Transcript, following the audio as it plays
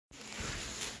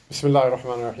Bismillahir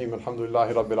Rahmanir Rahim.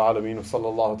 Alhamdulillahi Rabbil Alameen. Wa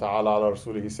sallallahu ta'ala ala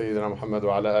rasulihi Sayyidina Muhammad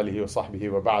wa ala alihi wa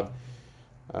sahbihi wa ba'd.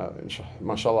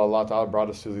 MashaAllah, Allah ta'ala brought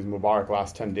us to these Mubarak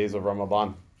last 10 days of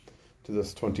Ramadan, to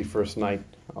this 21st night.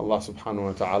 Allah subhanahu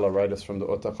wa ta'ala write us from the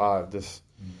utaqa of this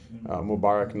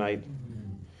Mubarak night.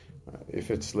 If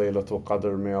it's Laylatul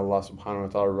Qadr, may Allah subhanahu wa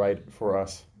ta'ala write for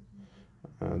us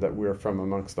that we are from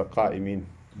amongst the qa'imeen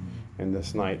in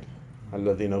this night.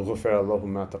 الَّذِينَ غُفِرَ لَهُم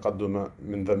مَا تَقَدَّمَ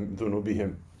مِن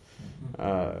ذُنُوبِهِمْ,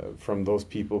 from those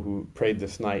people who prayed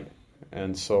this night,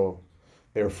 and so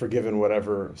they were forgiven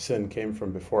whatever sin came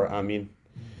from before. Ameen.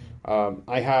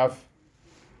 I have,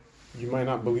 you might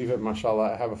not believe it,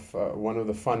 mashallah, I have one of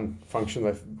the fun functions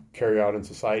I carry out in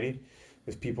society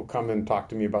is people come and talk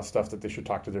to me about stuff that they should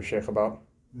talk to their sheikh about.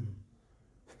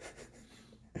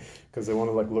 Because they want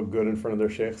to look good in front of their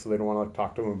sheikh, so they don't want to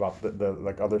talk to them about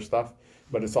the other stuff.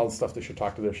 But it's all the stuff they should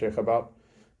talk to their sheikh about,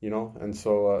 And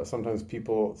so sometimes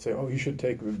people say, "Oh, you should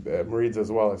take murids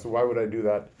as well." I said, "Why would I do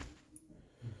that?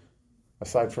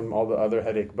 Aside from all the other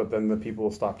headache." But then the people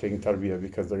will stop taking tarbiyah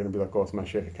because they're going to be like, "Oh, it's my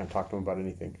sheikh. I can't talk to him about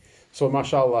anything." So,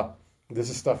 mashallah, this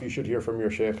is stuff you should hear from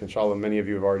your sheikh. Inshallah, many of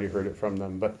you have already heard it from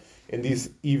them. But in these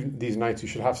nights, you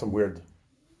should have some wird.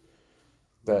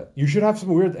 That you should have some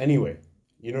wird anyway.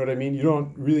 You know what I mean? You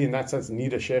don't really, in that sense,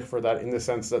 need a sheikh for that, in the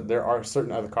sense that there are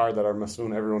certain adhkar that are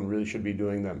masnoon. Everyone really should be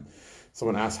doing them.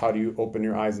 Someone asks, how do you open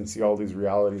your eyes and see all these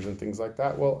realities and things like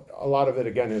that? Well, a lot of it,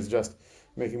 again, is just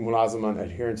making mulazama and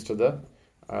adherence to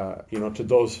to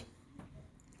those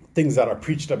things that are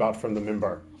preached about from the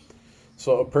mimbar.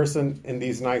 So a person in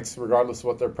these nights, regardless of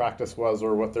what their practice was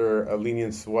or what their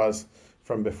lenience was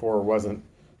from before or wasn't,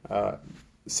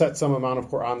 set some amount of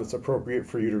Quran that's appropriate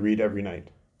for you to read every night.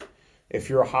 If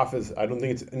you're a hafiz, I don't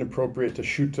think it's inappropriate to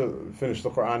shoot to finish the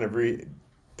Quran every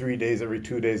 3 days, every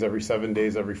 2 days, every 7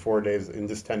 days, every 4 days, in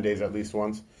this 10 days at least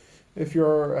once. If you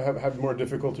have more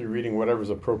difficulty reading, whatever is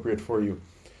appropriate for you.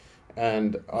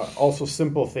 And also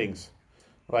simple things,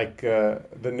 like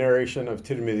the narration of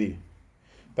Tirmidhi,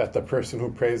 that the person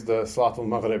who prays the Salatul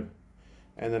Maghrib,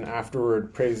 and then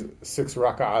afterward prays 6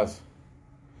 raka'ahs,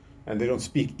 and they don't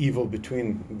speak evil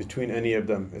between any of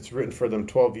them. It's written for them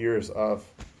 12 years of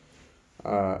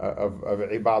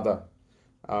ibadah.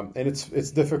 And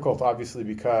it's difficult, obviously,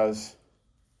 because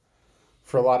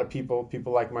for a lot of people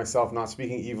like myself, not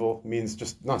speaking evil means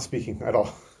just not speaking at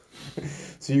all.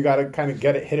 So you got to kind of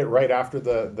hit it right after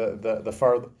the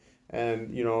fard,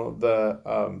 and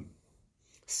the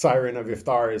siren of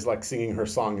iftar is like singing her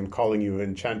song and calling you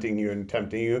and chanting you and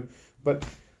tempting you. But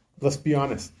let's be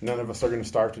honest, none of us are going to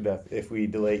starve to death if we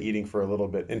delay eating for a little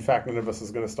bit. In fact, none of us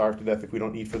is going to starve to death if we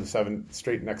don't eat for the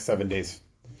next 7 days,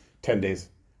 10 days.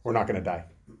 We're not going to die.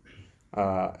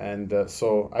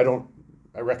 So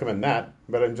I recommend that,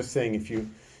 but I'm just saying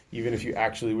even if you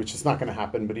actually, which is not going to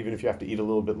happen, but even if you have to eat a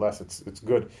little bit less, it's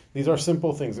good. These are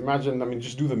simple things. Imagine,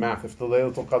 just do the math. If the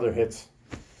Laylatul Qadr hits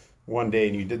one day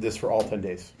and you did this for all 10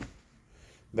 days,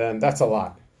 then that's a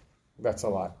lot. That's a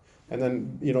lot. And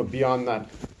then, beyond that,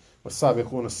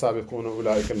 وَالسَّابِقُونَ السَّابِقُونَ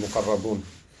أُولَٰئِكَ الْمُقَرَّبُونَ.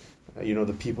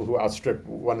 The people who outstrip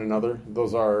one another,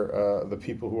 those are the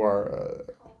people who are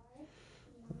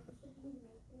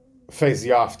faiz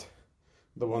yaft,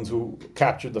 the ones who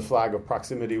captured the flag of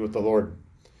proximity with the Lord.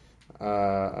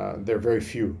 They're very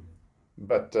few.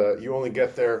 But you only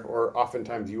get there, or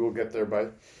oftentimes you will get there by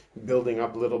building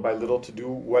up little by little to do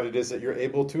what it is that you're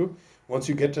able to. Once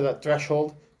you get to that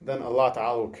threshold, then Allah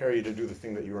Ta'ala will carry you to do the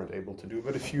thing that you weren't able to do.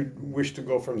 But if you wish to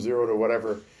go from 0 to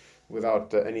whatever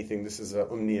without anything, this is a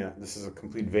umniya. This is a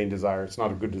complete vain desire. It's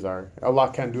not a good desire. Allah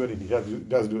can do it, and He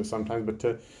does do it sometimes, but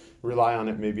to rely on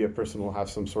it, maybe a person will have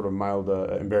some sort of mild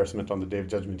embarrassment on the Day of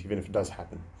Judgment, even if it does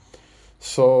happen.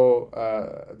 So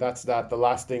that's that. The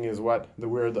last thing is what? The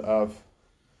word of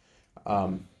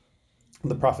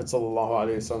the Prophet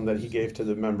ﷺ that he gave to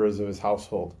the members of his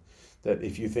household. That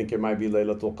if you think it might be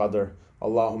Laylatul Qadr,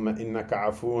 Allahumma innaka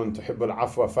afuun tuhibbul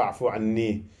afwa fa'fu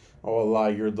anni. Oh Allah,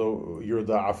 you're the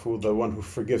afu, the one who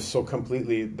forgives so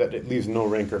completely that it leaves no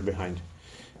rancor behind.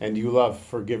 And you love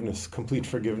forgiveness, complete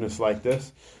forgiveness like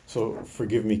this, so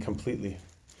forgive me completely.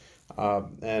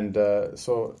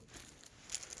 So,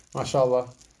 mashallah,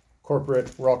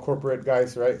 corporate, we're all corporate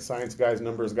guys, right? Science guys,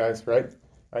 numbers guys, right?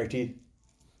 IT,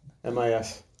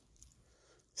 MIS,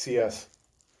 CS,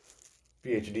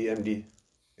 PhD, MD,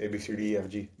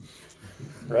 ABCDEFG,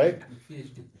 right?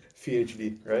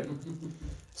 PhD, right?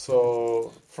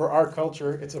 So for our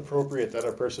culture, it's appropriate that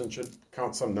a person should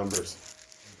count some numbers.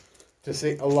 To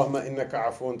say Allahumma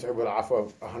innaka afuun tuhibbul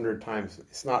afwa 100 times,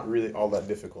 it's not really all that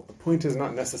difficult. The point is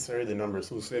not necessarily the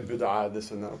numbers. We'll say bid'ah, this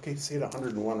and that. Okay, say it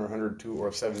 101 or 102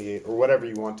 or 78 or whatever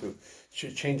you want to.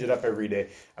 Should change it up every day.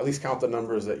 At least count the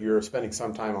numbers that you're spending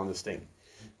some time on this thing.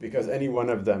 Because any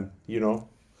one of them, the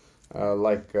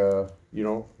Nazam,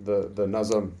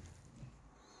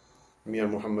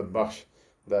 Mian Muhammad Bakhsh,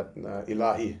 that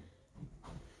Ilahi,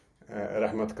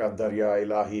 Rahmat ka darya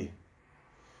Ilahi,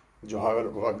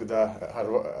 Johar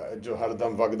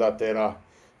dam vagda tera,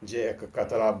 je ek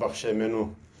katara bakhshe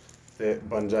menu, te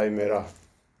banjai mera,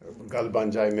 gal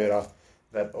banjai mera,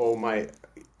 that oh my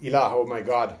Ilah, oh my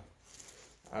God,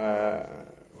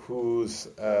 whose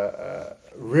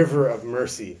river of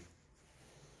mercy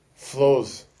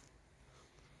flows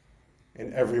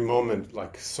in every moment,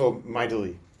 like so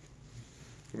mightily.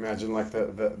 Imagine like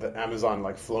the Amazon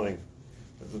like flowing.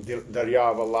 The darya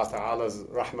of Allah Ta'ala's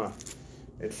rahmah.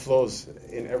 It flows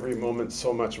in every moment,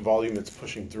 so much volume it's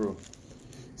pushing through.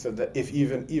 So that if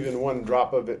even one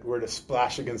drop of it were to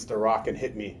splash against a rock and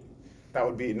hit me, that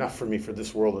would be enough for me for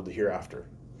this world or the hereafter.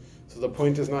 So the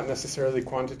point is not necessarily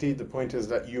quantity. The point is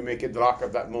that you make idrak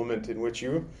of that moment in which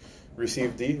you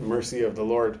receive the mercy of the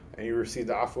Lord and you receive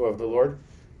the afwa of the Lord.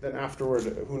 Then afterward,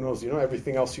 who knows,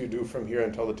 everything else you do from here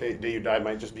until the day you die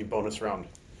might just be bonus round.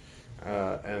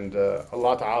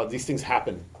 Allah Ta'ala, these things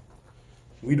happen.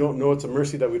 We don't know it's a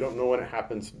mercy that we don't know when it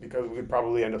happens because we'd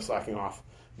probably end up slacking off.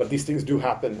 But these things do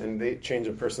happen and they change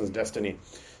a person's destiny.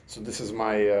 So this is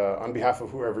my, on behalf of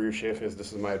whoever your shaykh is,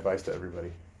 this is my advice to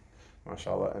everybody.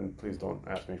 MashaAllah. And please don't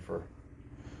ask me for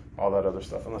all that other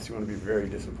stuff unless you want to be very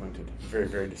disappointed. Very,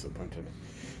 very disappointed.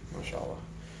 MashaAllah.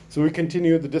 So we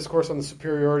continue the discourse on the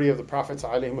superiority of the Prophets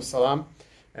ﷺ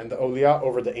and the awliya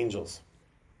over the angels.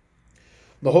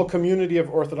 The whole community of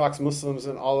Orthodox Muslims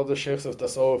and all of the sheikhs of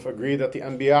Tasawwuf agree that the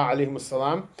Anbiya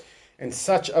ﷺ and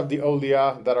such of the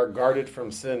awliya that are guarded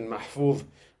from sin, mahfuz,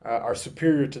 are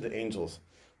superior to the angels.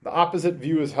 The opposite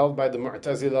view is held by the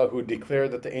Mu'tazila, who declare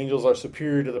that the angels are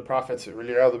superior to the Prophets,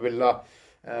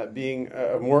 being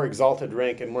of more exalted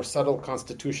rank and more subtle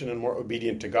constitution and more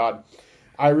obedient to God.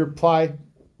 I reply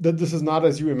that this is not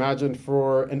as you imagine,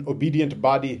 for an obedient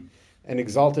body, an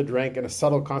exalted rank, and a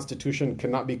subtle constitution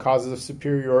cannot be causes of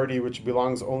superiority which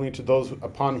belongs only to those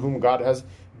upon whom God has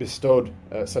bestowed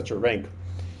such a rank.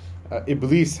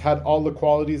 Iblis had all the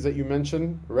qualities that you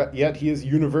mentioned, yet he is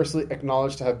universally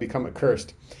acknowledged to have become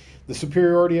accursed. The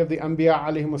superiority of the Anbiya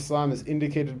ﷺ is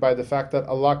indicated by the fact that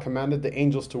Allah commanded the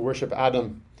angels to worship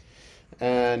Adam.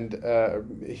 And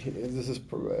this is,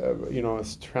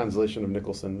 it's translation of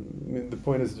Nicholson. I mean, the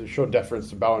point is to show deference,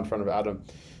 to bow in front of Adam.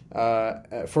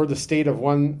 For the state of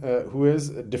one who is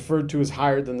deferred to is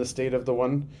higher than the state of the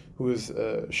one who is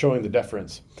showing the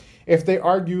deference. If they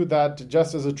argue that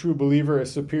just as a true believer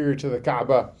is superior to the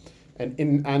Kaaba, an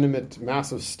inanimate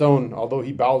mass of stone, although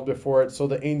he bows before it, so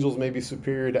the angels may be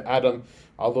superior to Adam,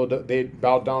 although they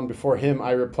bowed down before him,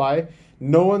 I reply,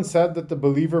 no one said that the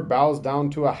believer bows down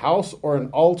to a house or an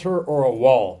altar or a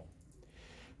wall,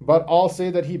 but all say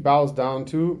that he bows down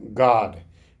to God.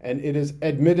 And it is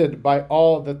admitted by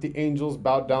all that the angels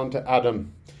bowed down to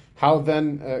Adam. How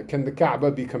then can the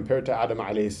Kaaba be compared to Adam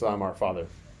alayhi salam, our father?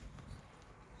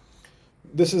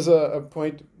 This is a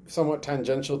point somewhat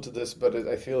tangential to this, but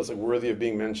I feel it's worthy of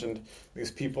being mentioned because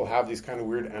people have these kind of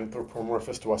weird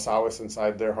anthropomorphist wasawis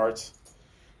inside their hearts,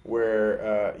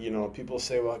 where people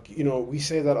say, well, we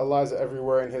say that Allah is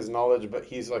everywhere in His knowledge, but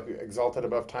He's exalted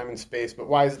above time and space. But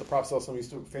why is it the Prophet ﷺ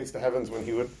used to face the heavens when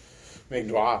he would make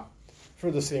dua?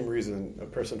 For the same reason a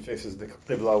person faces the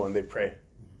qibla when they pray.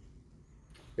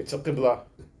 It's a qibla.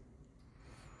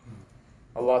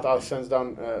 Allah Ta'ala sends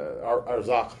down our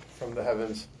arzaq from the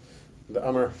heavens. The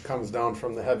amr comes down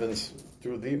from the heavens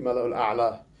through the mala'ul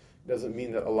a'la. Doesn't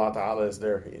mean that Allah Ta'ala is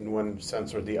there in one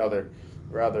sense or the other.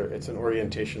 Rather, it's an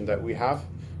orientation that we have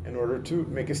in order to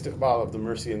make istiqbal of the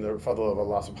mercy and the fadl of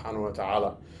Allah Subhanahu wa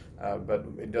Ta'ala. But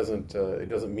it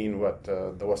doesn't mean what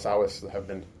the wasawis have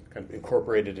been kind of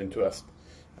incorporated into us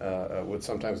would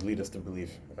sometimes lead us to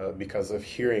believe because of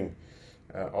hearing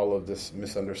all of this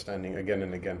misunderstanding again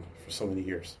and again for so many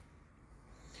years.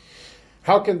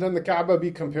 How can then the Kaaba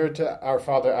be compared to our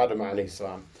father Adam alayhi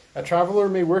salam? A traveler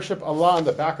may worship Allah on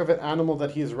the back of an animal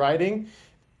that he is riding,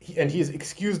 and he is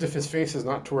excused if his face is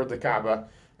not toward the Kaaba.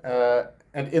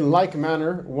 And in like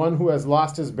manner, one who has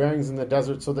lost his bearings in the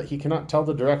desert so that he cannot tell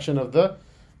the direction of the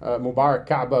Mubarak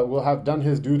Kaaba will have done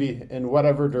his duty in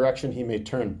whatever direction he may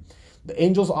turn. The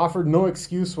angels offered no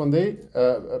excuse when they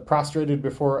prostrated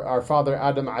before our father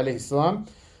Adam alayhi salam,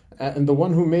 and the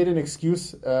one who made an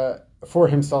excuse for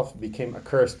himself became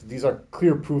accursed. These are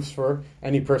clear proofs for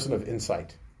any person of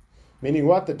insight. Meaning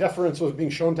what? The deference was being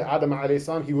shown to Adam alayhi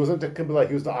salam. He wasn't the qibla,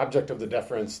 he was the object of the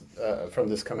deference from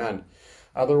this command.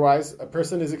 Otherwise, a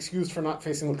person is excused for not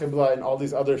facing the qibla in all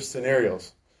these other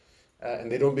scenarios,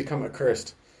 and they don't become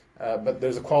accursed. But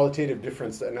there's a qualitative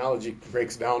difference. The analogy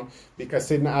breaks down because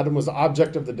Sayyidina Adam was the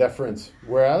object of the deference,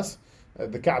 whereas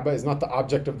the Kaaba is not the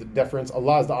object of the deference.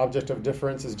 Allah is the object of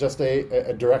deference. It's just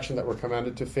a direction that we're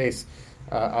commanded to face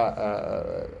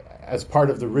as part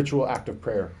of the ritual act of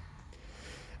prayer.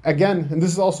 Again, and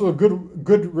this is also a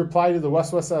good reply to the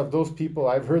waswasa of those people.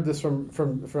 I've heard this from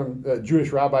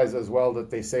Jewish rabbis as well,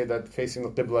 that they say that facing the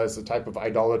qibla is a type of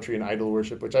idolatry and idol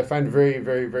worship, which I find very,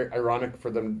 very, very ironic for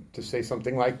them to say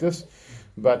something like this.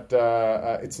 But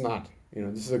it's not.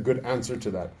 This is a good answer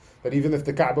to that. That even if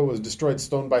the Kaaba was destroyed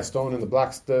stone by stone and the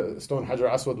black stone Hajar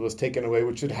Aswad was taken away,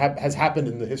 which has happened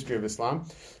in the history of Islam,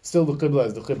 still the qibla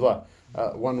is the qibla,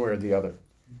 one way or the other.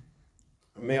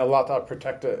 May Allah Ta'ala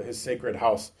protect His sacred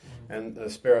house and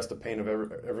spare us the pain of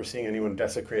ever seeing anyone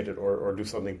desecrate it or do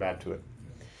something bad to it.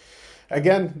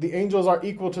 Again, the angels are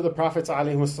equal to the Prophets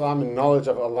ﷺ in knowledge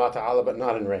of Allah Ta'ala, but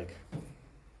not in rank.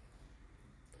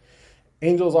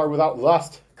 Angels are without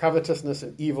lust, covetousness,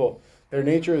 and evil. Their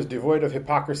nature is devoid of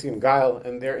hypocrisy and guile,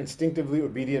 and they are instinctively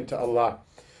obedient to Allah.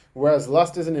 Whereas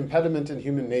lust is an impediment in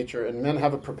human nature, and men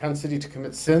have a propensity to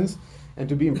commit sins and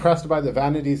to be impressed by the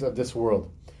vanities of this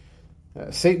world.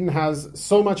 Satan has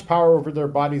so much power over their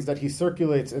bodies that he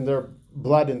circulates in their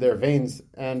blood in their veins,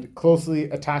 and closely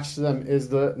attached to them is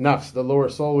the nafs, the lower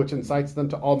soul, which incites them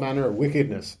to all manner of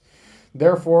wickedness.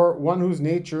 Therefore, one whose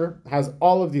nature has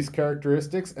all of these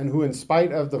characteristics and who, in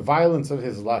spite of the violence of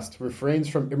his lust, refrains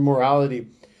from immorality,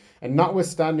 and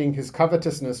notwithstanding his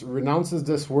covetousness, renounces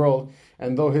this world,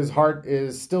 and though his heart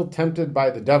is still tempted by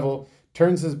the devil,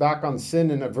 turns his back on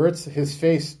sin and averts his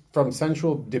face from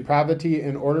sensual depravity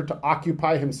in order to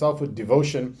occupy himself with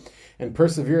devotion and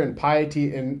persevere in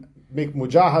piety and make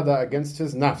mujahada against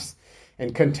his nafs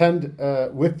and contend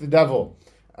with the devil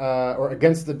or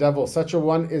against the devil. Such a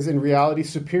one is in reality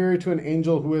superior to an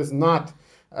angel who is not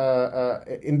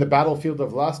in the battlefield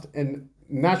of lust and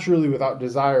naturally without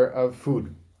desire of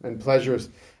food and pleasures,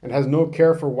 and has no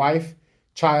care for wife,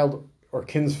 child, or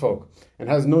kinsfolk, and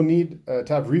has no need to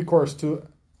have recourse to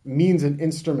means and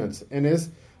instruments, and is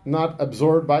not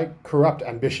absorbed by corrupt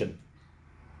ambition.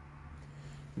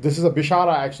 This is a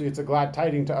bishara, actually. It's a glad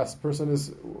tiding to us. Person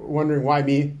is wondering, why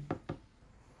me?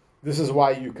 This is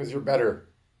why you, because you're better.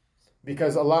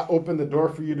 Because Allah opened the door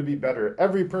for you to be better.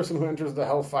 Every person who enters the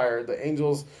hellfire, the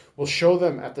angels will show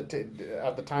them at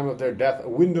the time of their death a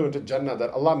window into Jannah, that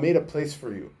Allah made a place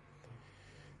for you.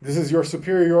 This is your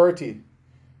superiority.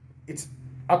 It's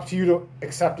up to you to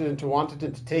accept it and to want it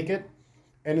and to take it.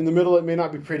 And in the middle, it may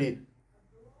not be pretty,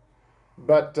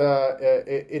 but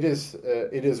it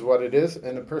is what it is.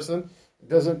 And a person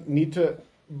doesn't need to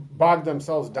bog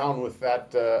themselves down with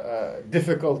that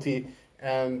difficulty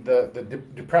and the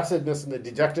depressedness and the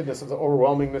dejectedness of the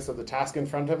overwhelmingness of the task in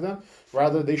front of them.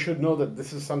 Rather, they should know that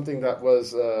this is something that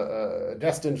was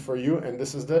destined for you, and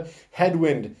this is the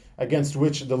headwind against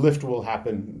which the lift will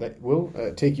happen, that will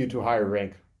take you to higher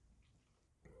rank.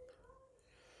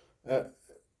 A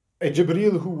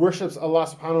Jibreel who worships Allah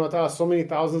subhanahu wa ta'ala so many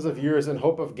thousands of years in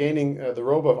hope of gaining the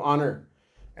robe of honor,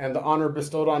 and the honor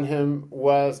bestowed on him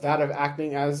was that of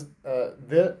acting as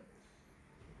the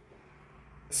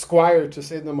squire to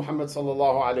Sayyidina Muhammad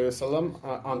sallallahu alayhi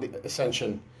wasallam on the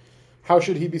ascension. How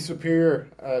should he be superior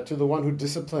to the one who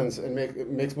disciplines and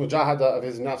makes mujahada of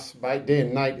his nafs by day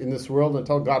and night in this world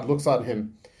until God looks on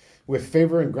him with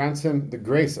favor and grants him the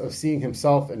grace of seeing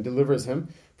himself and delivers him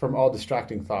from all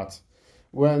distracting thoughts?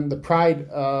 When the pride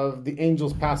of the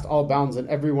angels passed all bounds and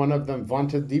every one of them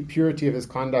vaunted the purity of his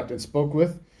conduct and spoke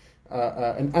with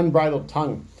an unbridled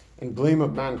tongue and blame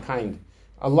of mankind,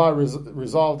 Allah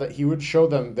resolved that He would show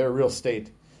them their real state.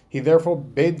 He therefore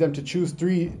bade them to choose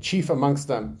 3 chief amongst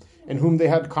them, in whom they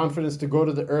had confidence to go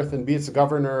to the earth and be its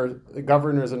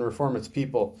governors and reform its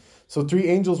people. So 3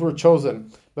 angels were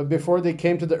chosen, but before they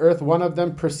came to the earth, one of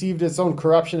them perceived its own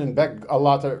corruption and begged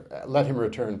Allah to let him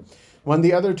return. When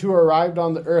the other 2 arrived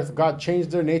on the earth, God changed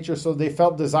their nature so they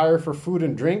felt desire for food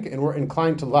and drink and were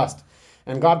inclined to lust.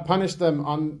 And God punished them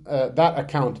on that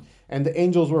account, and the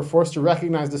angels were forced to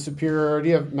recognize the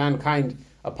superiority of mankind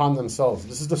upon themselves.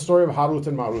 This is the story of Harut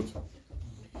and Marut,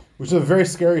 which is a very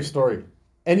scary story.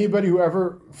 Anybody who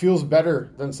ever feels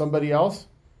better than somebody else,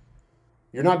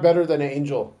 you're not better than an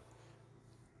angel.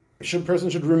 A person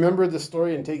should remember this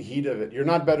story and take heed of it. You're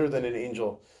not better than an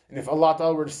angel. And if Allah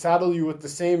Ta'ala were to saddle you with the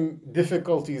same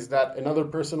difficulties that another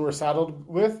person were saddled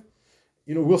with,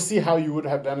 we'll see how you would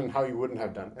have done and how you wouldn't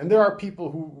have done. And there are people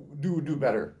who do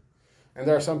better. and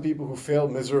there are some people who fail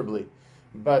miserably.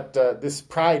 But this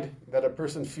pride that a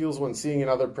person feels when seeing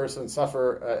another person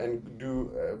suffer and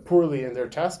do poorly in their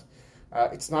test,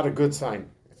 it's not a good sign.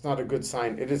 It's not a good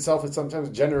sign. It itself, it sometimes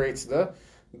generates the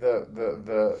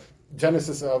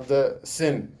genesis of the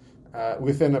sin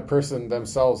within a person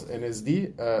themselves, and is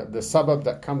the sabab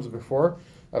that comes before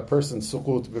a person's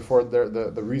suqut, before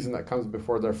the reason that comes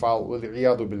before their fall.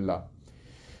 وَالْعِيَاذُ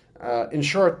بِاللَّهِ. In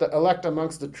short, the elect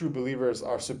amongst the true believers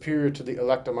are superior to the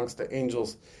elect amongst the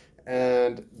angels,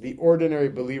 and the ordinary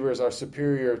believers are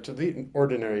superior to the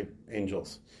ordinary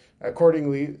angels.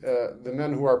 Accordingly, the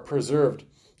men who are preserved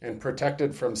and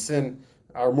protected from sin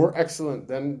are more excellent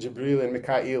than Jibreel and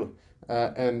Mikael,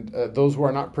 and those who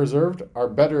are not preserved are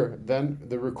better than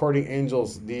the recording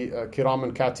angels, the kiram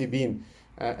and katibin,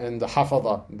 and the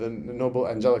hafadha, the noble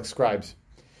angelic scribes.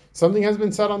 Something has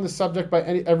been said on this subject by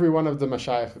every one of the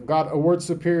mashayikh. God awards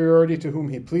superiority to whom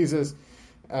He pleases,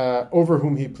 over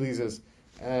whom He pleases.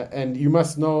 And you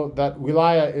must know that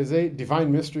wilaya is a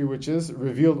divine mystery which is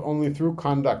revealed only through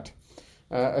conduct.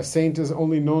 A saint is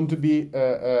only known to be,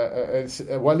 a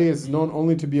wali is known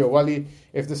only to be a wali.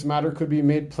 If this matter could be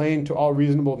made plain to all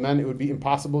reasonable men, it would be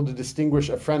impossible to distinguish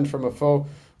a friend from a foe,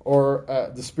 or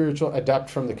the spiritual adept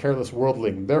from the careless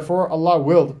worldling. Therefore, Allah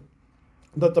willed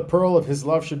that the pearl of His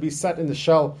love should be set in the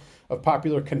shell of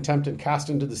popular contempt and cast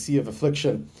into the sea of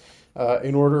affliction,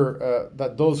 in order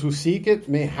that those who seek it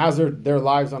may hazard their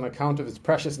lives on account of its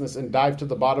preciousness and dive to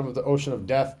the bottom of the ocean of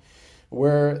death,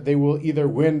 where they will either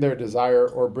win their desire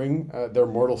or bring their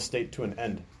mortal state to an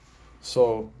end.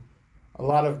 So a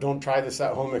lot of don't try this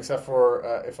at home, except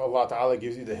for if Allah Ta'ala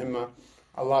gives you the himmah.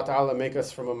 Allah Ta'ala make us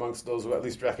from amongst those who at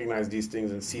least recognize these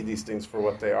things and see these things for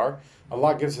what they are.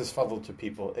 Allah gives His fadl to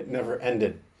people. It never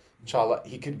ended. Inshallah,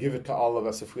 He could give it to all of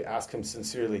us if we ask Him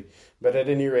sincerely. But at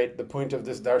any rate, the point of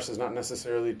this dars is not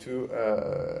necessarily to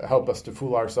help us to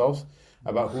fool ourselves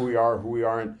about who we are, who we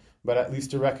aren't, but at least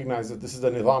to recognize that this is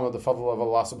the nizam of the fadl of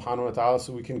Allah subhanahu wa ta'ala,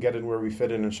 so we can get in where we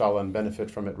fit in, inshallah, and benefit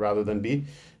from it, rather than be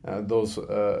those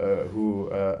who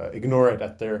ignore it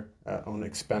at their own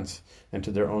expense and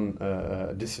to their own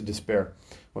despair.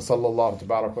 Wa sallallahu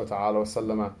tabarak wa ta'ala wa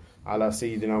sallama ala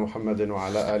sayyidina Muhammadin wa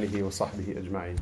ala alihi wa sahbihi ajma'in.